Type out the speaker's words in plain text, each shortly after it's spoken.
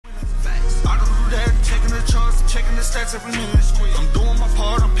the stats every minute. I'm doing my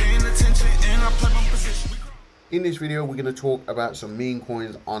part, I'm paying attention, and I play my position. In this video, we're going to talk about some meme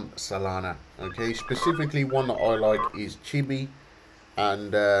coins on Solana. Okay, specifically one that I like is Chibi.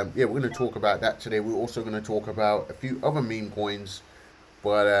 And yeah, we're going to talk about that today. We're also going to talk about a few other meme coins.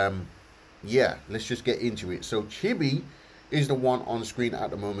 But yeah, let's just get into it. So Chibi is the one on screen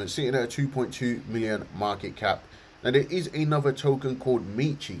at the moment, sitting at a 2.2 million market cap. Now there is another token called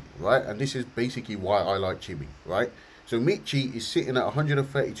Michi, right? And this is basically why I like Chibi, right? So Michi is sitting at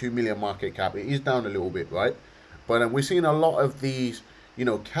 132 million market cap. It is down a little bit, right? But we're seeing a lot of these, you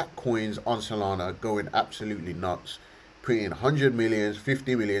know, cat coins on Solana going absolutely nuts, printing 100 million,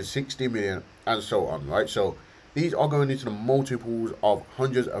 50 million, 60 million, and so on, right? So these are going into the multiples of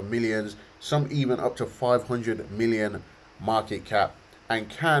hundreds of millions, some even up to 500 million market cap. And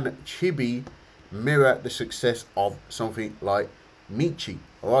can Chibi mirror the success of something like Michi?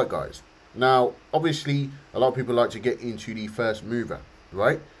 All right, guys. Now, obviously, a lot of people like to get into the first mover,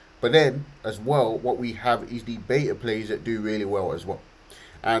 right? But then, as well, what we have is the beta plays that do really well as well.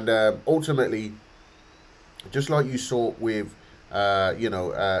 And ultimately, just like you saw with,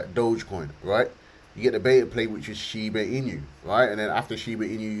 Dogecoin, right? You get the beta play, which is Shiba Inu, right? And then after Shiba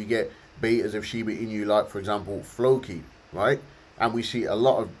Inu, you get betas of Shiba Inu, like, for example, Floki, right? And we see a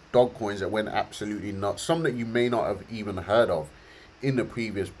lot of dog coins that went absolutely nuts. Some that you may not have even heard of in the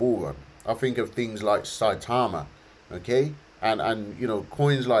previous bull run. I think of things like Saitama, okay? And you know,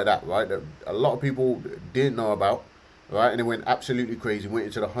 coins like that, right? That a lot of people didn't know about, right? And it went absolutely crazy. Went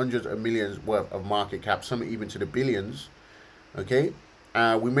into the hundreds of millions worth of market cap, some even to the billions, okay?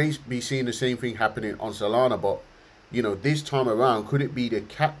 We may be seeing the same thing happening on Solana, but, you know, this time around, could it be the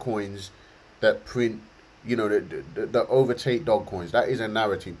cat coins that print, you know, that overtake dog coins? That is a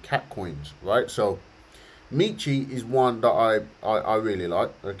narrative, cat coins, right? So Michi is one that I really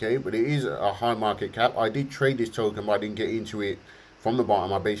like, okay? But it is a high market cap. I did trade this token, but I didn't get into it from the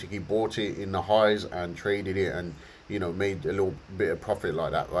bottom. I basically bought it in the highs and traded it and, you know, made a little bit of profit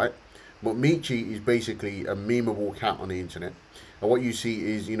like that, right? But Michi is basically a memeable cat on the internet. And what you see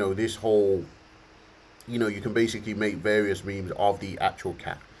is, you know, this whole, you know, you can basically make various memes of the actual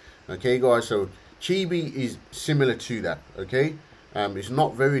cat. Okay, guys? So Chibi is similar to that, okay? It's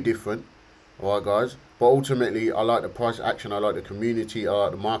not very different, all right, guys? But ultimately, I like the price action, I like the community, I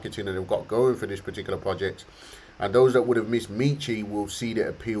like the marketing that they've got going for this particular project. And those that would have missed Michi will see the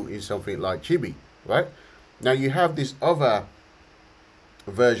appeal in something like Chibi, right? Now, you have this other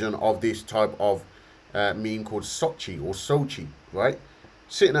version of this type of meme called Sochi or Sochi, right?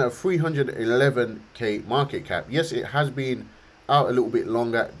 Sitting at a 311k market cap. Yes, it has been out a little bit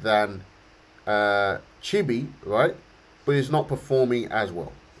longer than Chibi, right? But it's not performing as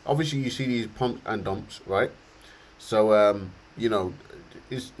well. Obviously, you see these pumps and dumps, right? So, you know,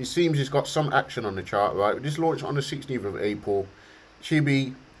 it seems it's got some action on the chart, right? This launched on the 16th of April.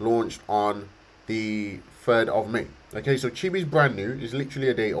 Chibi launched on the 3rd of May. Okay, so Chibi's brand new. It's literally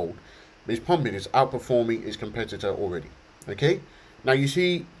a day old. It's pumping. It's outperforming its competitor already. Okay? Now, you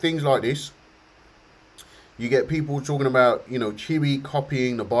see things like this. You get people talking about, you know, Chibi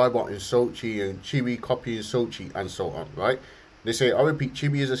copying the buy bot in Sochi and Chibi copying Sochi and so on, right? They say, I repeat,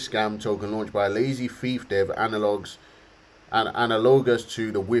 Chibi is a scam token launched by a lazy thief dev analogous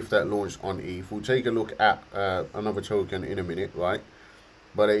to the whiff that launched on ETH. We'll take a look at another token in a minute, right?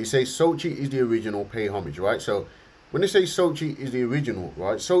 But it says Sochi is the original, pay homage, right? So when they say Sochi is the original,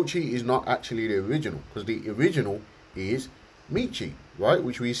 right? Sochi is not actually the original, because the original is Michi, right?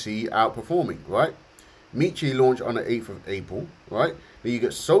 Which we see outperforming, right? Michi launched on the 8th of April, right? Then you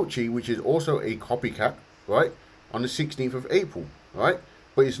get Sochi, which is also a copycat, right? On the 16th of April, right?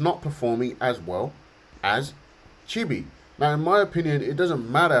 But it's not performing as well as Chibi. Now, in my opinion, it doesn't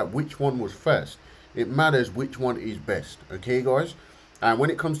matter which one was first. It matters which one is best, okay, guys? And when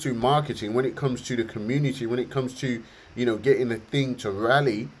it comes to marketing, when it comes to the community, when it comes to, you know, getting the thing to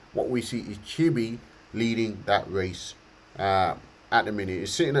rally, what we see is Chibi leading that race at the minute.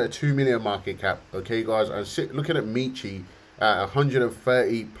 It's sitting at a 2 million market cap, okay, guys? And looking at Michi at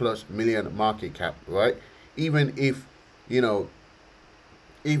 130 plus million market cap, right? Even if, you know,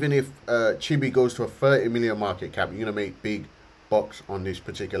 Chibi goes to a 30 million market cap, you're going to make big bucks on this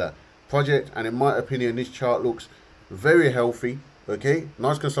particular project. And in my opinion, this chart looks very healthy, okay?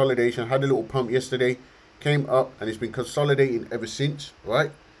 Nice consolidation. Had a little pump yesterday, came up, and it's been consolidating ever since,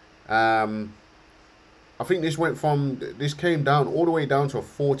 right? I think this came down all the way down to a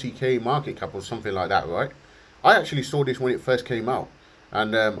 40k market cap or something like that, right? I actually saw this when it first came out,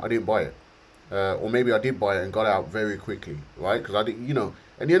 and I didn't buy it. Or maybe I did buy it and got out very quickly, right? Because I did, you know,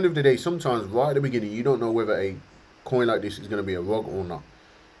 at the end of the day, sometimes right at the beginning, you don't know whether a coin like this is going to be a rug or not.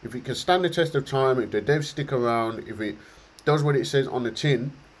 if it can stand the test of time, if the devs stick around, if it does what it says on the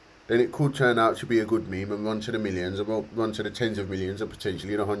tin, then it could turn out to be a good meme and run to the millions, or run to the tens of millions, or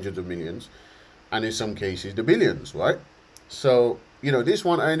potentially the hundreds of millions, and in some cases the billions, right? So, you know, this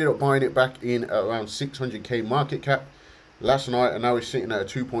one I ended up buying it back in around 600k market cap last night, and now it's sitting at a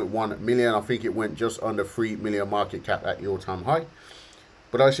 2.1 million. I think it went just under 3 million market cap at the all-time high,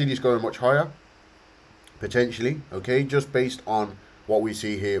 but I see this going much higher potentially, okay, just based on what we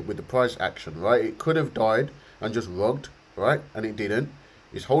see here with the price action, right? It could have died and just rugged, right, and it didn't.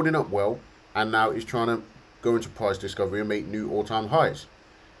 It's holding up well, and now it's trying to go into price discovery and make new all-time highs.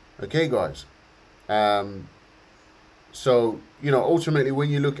 Okay, guys. So, you know, ultimately, when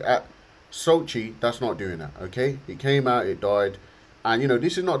you look at Sochi, that's not doing that, okay? It came out, it died, and, you know,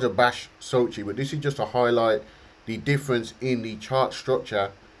 this is not to bash Sochi, but this is just to highlight the difference in the chart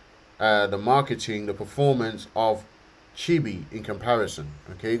structure, the marketing, the performance of Chibi in comparison,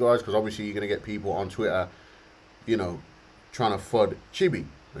 okay, guys? Because obviously you're going to get people on Twitter, you know, trying to FUD Chibi,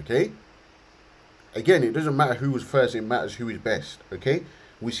 okay? Again, it doesn't matter who was first, it matters who is best, okay?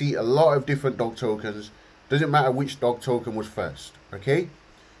 We see a lot of different dog tokens. Doesn't matter which dog token was first, okay?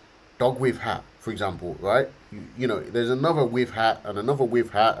 Dog with hat, for example, right? You know, there's another with hat, and another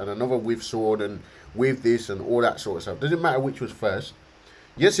with hat, and another with sword, and with this, and all that sort of stuff. Doesn't matter which was first.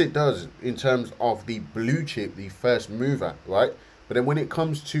 Yes, it does in terms of the blue chip, the first mover, right? But then when it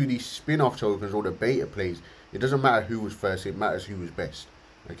comes to the spin-off tokens or the beta plays, it doesn't matter who was first, it matters who was best,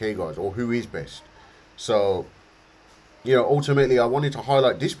 okay, guys, or who is best. So, you know, ultimately, I wanted to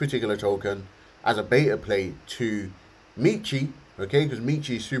highlight this particular token as a beta play to Michi, okay, because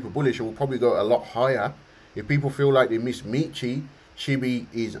Michi is super bullish and will probably go a lot higher. If people feel like they miss Michi, Chibi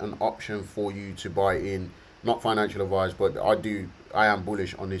is an option for you to buy in. Not financial advice, but I am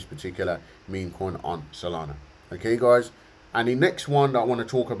bullish on this particular meme coin on Solana. Okay, guys, and the next one that I want to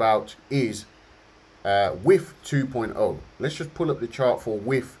talk about is WIF 2.0. Let's just pull up the chart for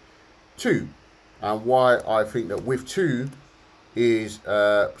WIF 2 and why I think that WIF 2 is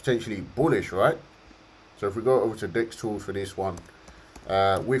potentially bullish, right? So if we go over to Dex Tools for this one,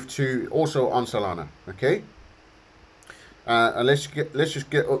 WIF 2 also on Solana, okay? And let's just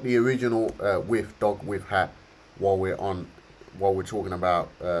get up the original WIF dog with hat while we're talking about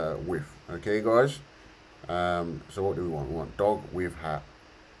WIF, okay, guys? So what do we want? We want dog with hat.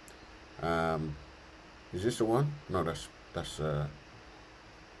 Is this the one? No, that's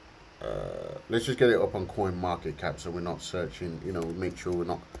let's just get it up on coin market cap so we're not searching, you know, make sure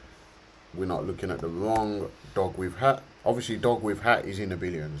we're not looking at the wrong dog with hat. Obviously dog with hat is in the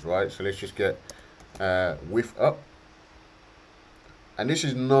billions, right? So let's just get WIF up, and this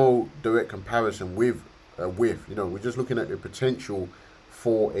is no direct comparison with WIF, you know, we're just looking at the potential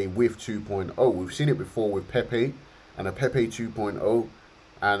for a WIF 2.0. We've seen it before with Pepe and a Pepe 2.0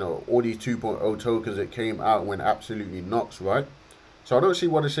 and all these 2.0 tokens that came out went absolutely nuts, right? So I don't see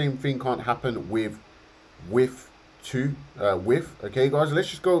why the same thing can't happen with WIF 2, WIF. Okay, guys, let's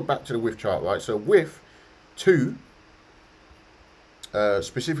just go back to the WIF chart, right? So WIF 2,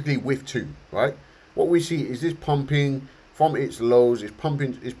 specifically WIF 2, right? What we see is this pumping from its lows. It's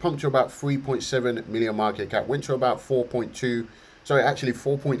pumped to about 3.7 million market cap, went to about 4.2, sorry, actually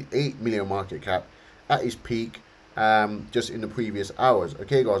 4.8 million market cap at its peak, just in the previous hours.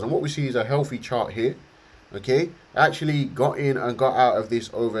 Okay, guys, and what we see is a healthy chart here. Okay, actually got in and got out of this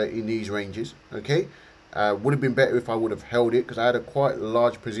over in these ranges. Okay, would have been better if I would have held it because I had a quite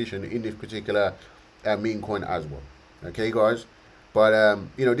large position in this particular meme coin as well. Okay, guys, but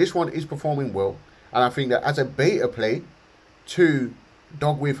you know, this one is performing well, and I think that as a beta play to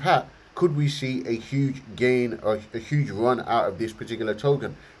dog with hat, could we see a huge gain or a huge run out of this particular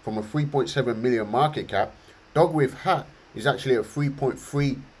token from a 3.7 million market cap? Dog with hat is actually a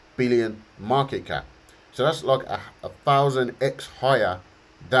 3.3 billion market cap. So that's like a 1000x higher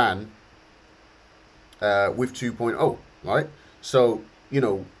than WIF 2.0, right? So, you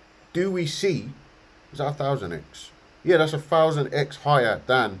know, do we see, is that 1000x? Yeah, that's 1000x higher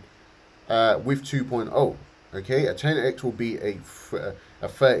than WIF 2.0. Okay, a 10x will be a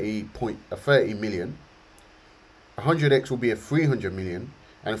 30 million. 100x will be a 300 million,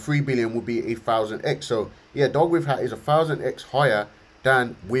 and 3 billion will be a 1000x. So yeah, dog with hat is 1000x higher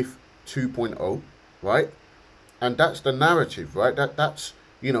than WIF 2.0. right? And that's the narrative, right? That's,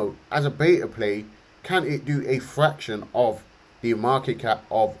 you know, as a beta play, can it do a fraction of the market cap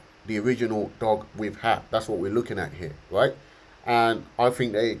of the original dog with hat? That's what we're looking at here, right? And I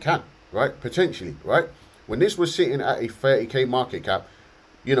think that it can, right? Potentially, right? When this was sitting at a 30k market cap,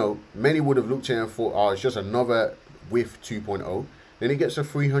 you know, many would have looked at it and thought, oh, it's just another WIF 2.0. Then it gets to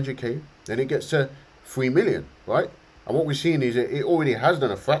 300k, then it gets to 3 million, right? And what we're seeing is it already has done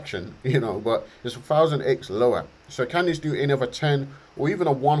a fraction, you know, but it's 1000x lower. So can this do another 10 or even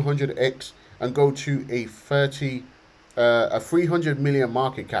a 100x and go to a 300 million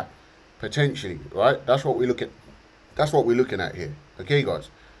market cap potentially, right? That's what we're looking at here. Okay, guys.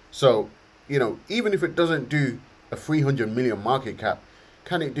 So, you know, even if it doesn't do a 300 million market cap,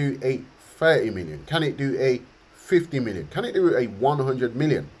 can it do a 30 million? Can it do a 50 million? Can it do a 100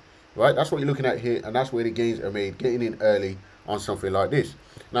 million? Right, that's what you're looking at here, and that's where the gains are made, getting in early on something like this.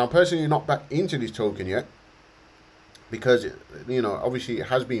 Now, I'm personally not back into this token yet because, you know, obviously it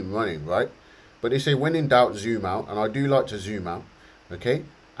has been running, right? But they say when in doubt, zoom out, and I do like to zoom out, okay?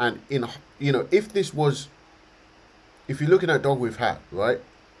 And in, you know, if you're looking at dog with hat, right?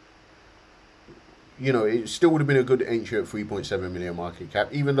 You know, it still would have been a good entry at 3.7 million market cap,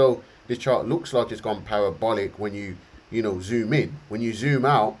 even though this chart looks like it's gone parabolic when you know, zoom in. When you zoom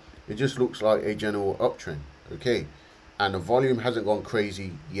out, it just looks like a general uptrend, okay? And the volume hasn't gone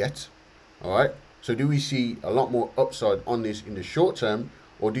crazy yet, all right? So do we see a lot more upside on this in the short term,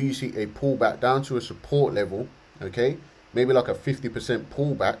 or do you see a pullback down to a support level, okay? Maybe like a 50%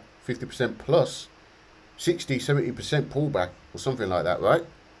 pullback, 50% plus, 60, 70% pullback, or something like that, right?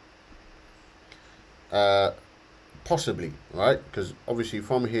 Possibly, right? Because obviously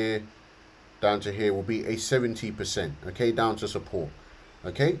from here down to here will be a 70%, okay, down to support.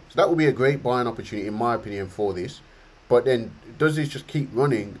 Okay, so that would be a great buying opportunity in my opinion for this. But then does this just keep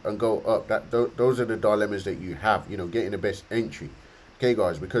running and go up? Those are the dilemmas that you have, you know, getting the best entry. Okay,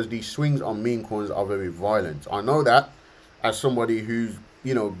 guys, because these swings on meme coins are very violent. I know that as somebody who's,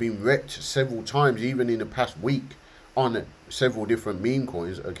 you know, been wrecked several times, even in the past week, on several different meme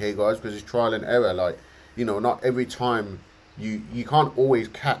coins. Okay, guys, because it's trial and error. Like, you know, not every time you can't always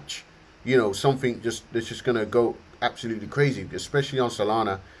catch, you know, something that's just gonna go absolutely crazy, especially on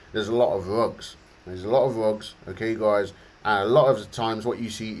Solana. There's a lot of rugs. Okay, guys, and a lot of the times what you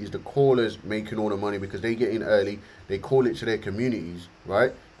see is the callers making all the money because they get in early, they call it to their communities,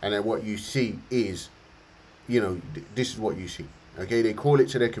 right? And then what you see is, you know, this is what you see. Okay, they call it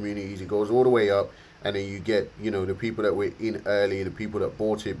to their communities, it goes all the way up, and then you get, you know, the people that were in early, the people that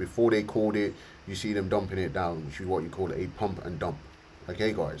bought it before they called it, you see them dumping it down, which is what you call a pump and dump.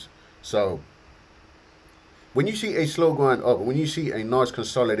 Okay, guys, so when you see a slow grind up, when you see a nice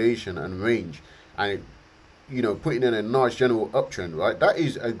consolidation and range, and it, you know, putting in a nice general uptrend, right, that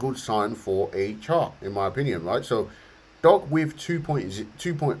is a good sign for a chart, in my opinion, right? So dog with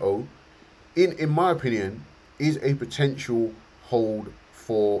 2.0 in my opinion is a potential hold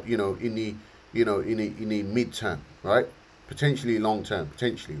for, you know, in the midterm, right? Potentially long term,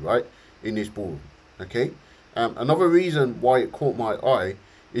 potentially, right, in this bull. Okay, another reason why it caught my eye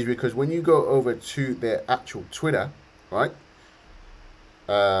is because when you go over to their actual Twitter, right,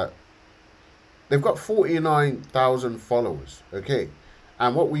 they've got 49,000 followers, okay?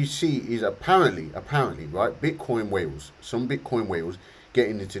 And what we see is apparently, right, some Bitcoin whales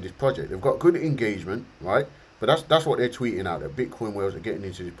getting into this project. They've got good engagement, right? But that's what they're tweeting out, that Bitcoin whales are getting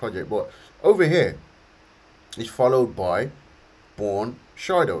into this project. But over here, it's followed by Born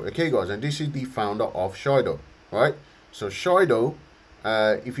Shido, okay, guys? And this is the founder of Shido, right? So Shido,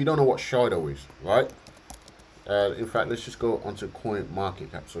 if you don't know what Shido is, right? In fact, let's just go onto coin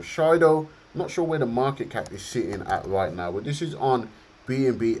market cap. So Shido, I'm not sure where the market cap is sitting at right now, but this is on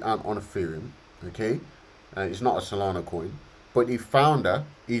BNB and on Ethereum, okay? It's not a Solana coin, but the founder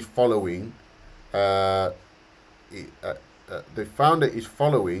is following. The founder is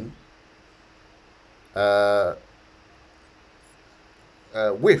following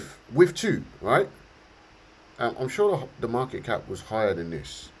with 2, right? I'm sure the market cap was higher than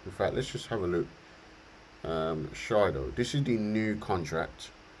this. In fact, let's just have a look. Shido, this is the new contract,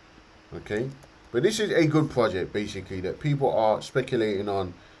 okay? But this is a good project basically that people are speculating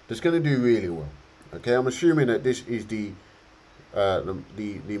on that's going to do really well. Okay, I'm assuming that this is the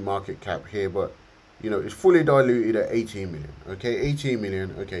market cap here, but you know, it's fully diluted at 18 million. Okay, 18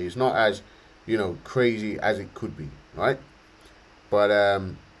 million. Okay, it's not as, you know, crazy as it could be, right? But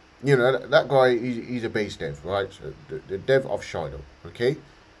you know, that guy, he's a base dev, right? So the dev of Shido, okay?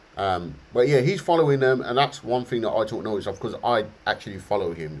 But yeah, he's following them, and that's one thing that I took notice of because I actually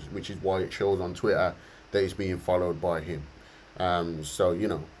follow him, which is why it shows on Twitter that it's being followed by him. So, you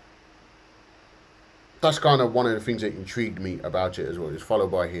know, that's kind of one of the things that intrigued me about it as well. It's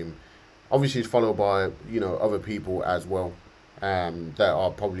followed by him. Obviously, it's followed by, you know, other people as well that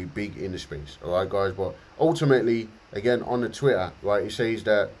are probably big in the space. All right, guys. But ultimately, again, on the Twitter, right, it says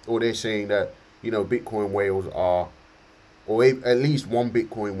that, or they're saying that, you know, Bitcoin whales are, or at least one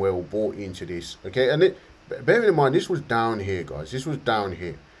Bitcoin whale bought into this. Okay, and bearing in mind, this was down here, guys. This was down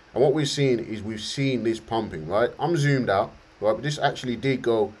here. And what we're seeing is we've seen this pumping, right? I'm zoomed out, right? But this actually did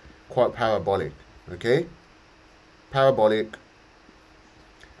go quite parabolic, okay? Parabolic.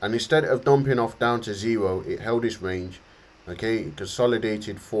 And instead of dumping off down to 0, it held this range, okay? It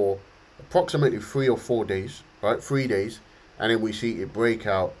consolidated for approximately 3 or 4 days, right? 3 days. And then we see it break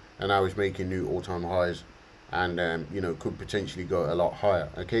out, and now it's making new all-time highs. And, you know, could potentially go a lot higher.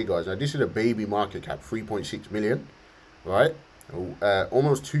 Okay, guys. Now, this is a baby market cap, 3.6 million, right?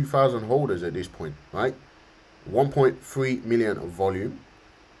 Almost 2,000 holders at this point, right? 1.3 million of volume.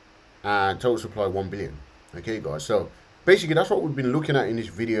 And total supply 1 billion. Okay, guys. So, basically, that's what we've been looking at in this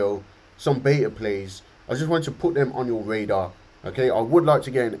video. Some beta plays. I just wanted to put them on your radar. Okay, I would like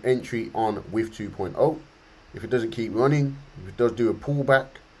to get an entry on WIF 2.0. If it doesn't keep running, if it does do a pullback,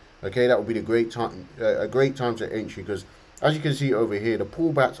 okay, that would be a great time to entry, because as you can see over here, the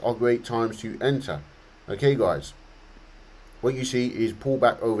pullbacks are great times to enter. Okay, guys, what you see is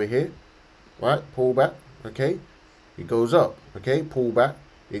pullback over here, right? Pullback, okay, it goes up. Okay, pullback,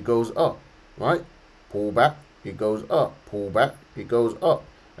 it goes up, right? Pullback, it goes up. Pullback, it goes up.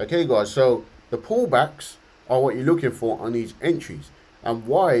 Okay, guys, so the pullbacks are what you're looking for on these entries. And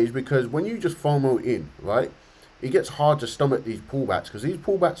why is because when you just FOMO in, right, it gets hard to stomach these pullbacks, because these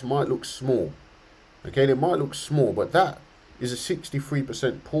pullbacks might look small. Okay, they might look small, but that is a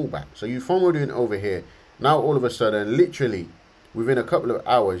 63% pullback. So you FOMO'd in over here. Now all of a sudden, literally within a couple of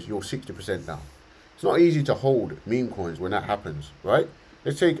hours, you're 60% down. It's not easy to hold meme coins when that happens, right?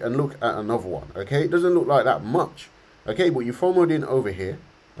 Let's take a look at another one. Okay, it doesn't look like that much. Okay, but you FOMO'd in over here.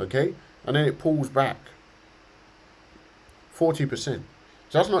 Okay, and then it pulls back 40%.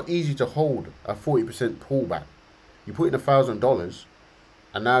 So that's not easy to hold a 40% pullback. You put in $1,000,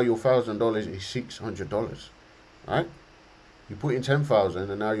 and now your $1,000 is $600, right? You put in 10,000,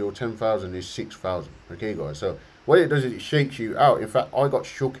 and now your 10,000 is 6,000. Okay, guys. So what it does is it shakes you out. In fact, I got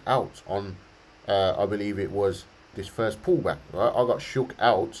shook out on, I believe it was this first pullback, right? I got shook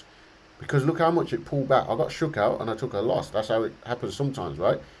out because look how much it pulled back. I got shook out and I took a loss. That's how it happens sometimes,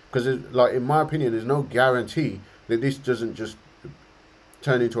 right? Because, like, in my opinion, there's no guarantee that this doesn't just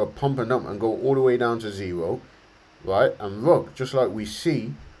turn into a pump and dump and go all the way down to 0. Right, and rug, just like we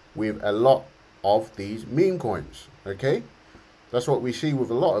see with a lot of these meme coins. Okay, that's what we see with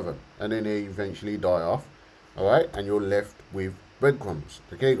a lot of them, and then they eventually die off. All right, and you're left with breadcrumbs.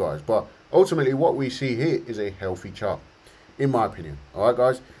 Okay, guys, but ultimately what we see here is a healthy chart, in my opinion. All right,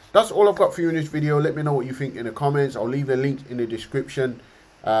 guys, that's all I've got for you in this video. Let me know what you think in the comments. I'll leave the link in the description.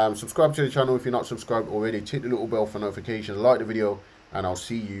 Subscribe to the channel if you're not subscribed already. Hit the little bell for notifications. Like the video, and I'll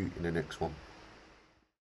see you in the next one.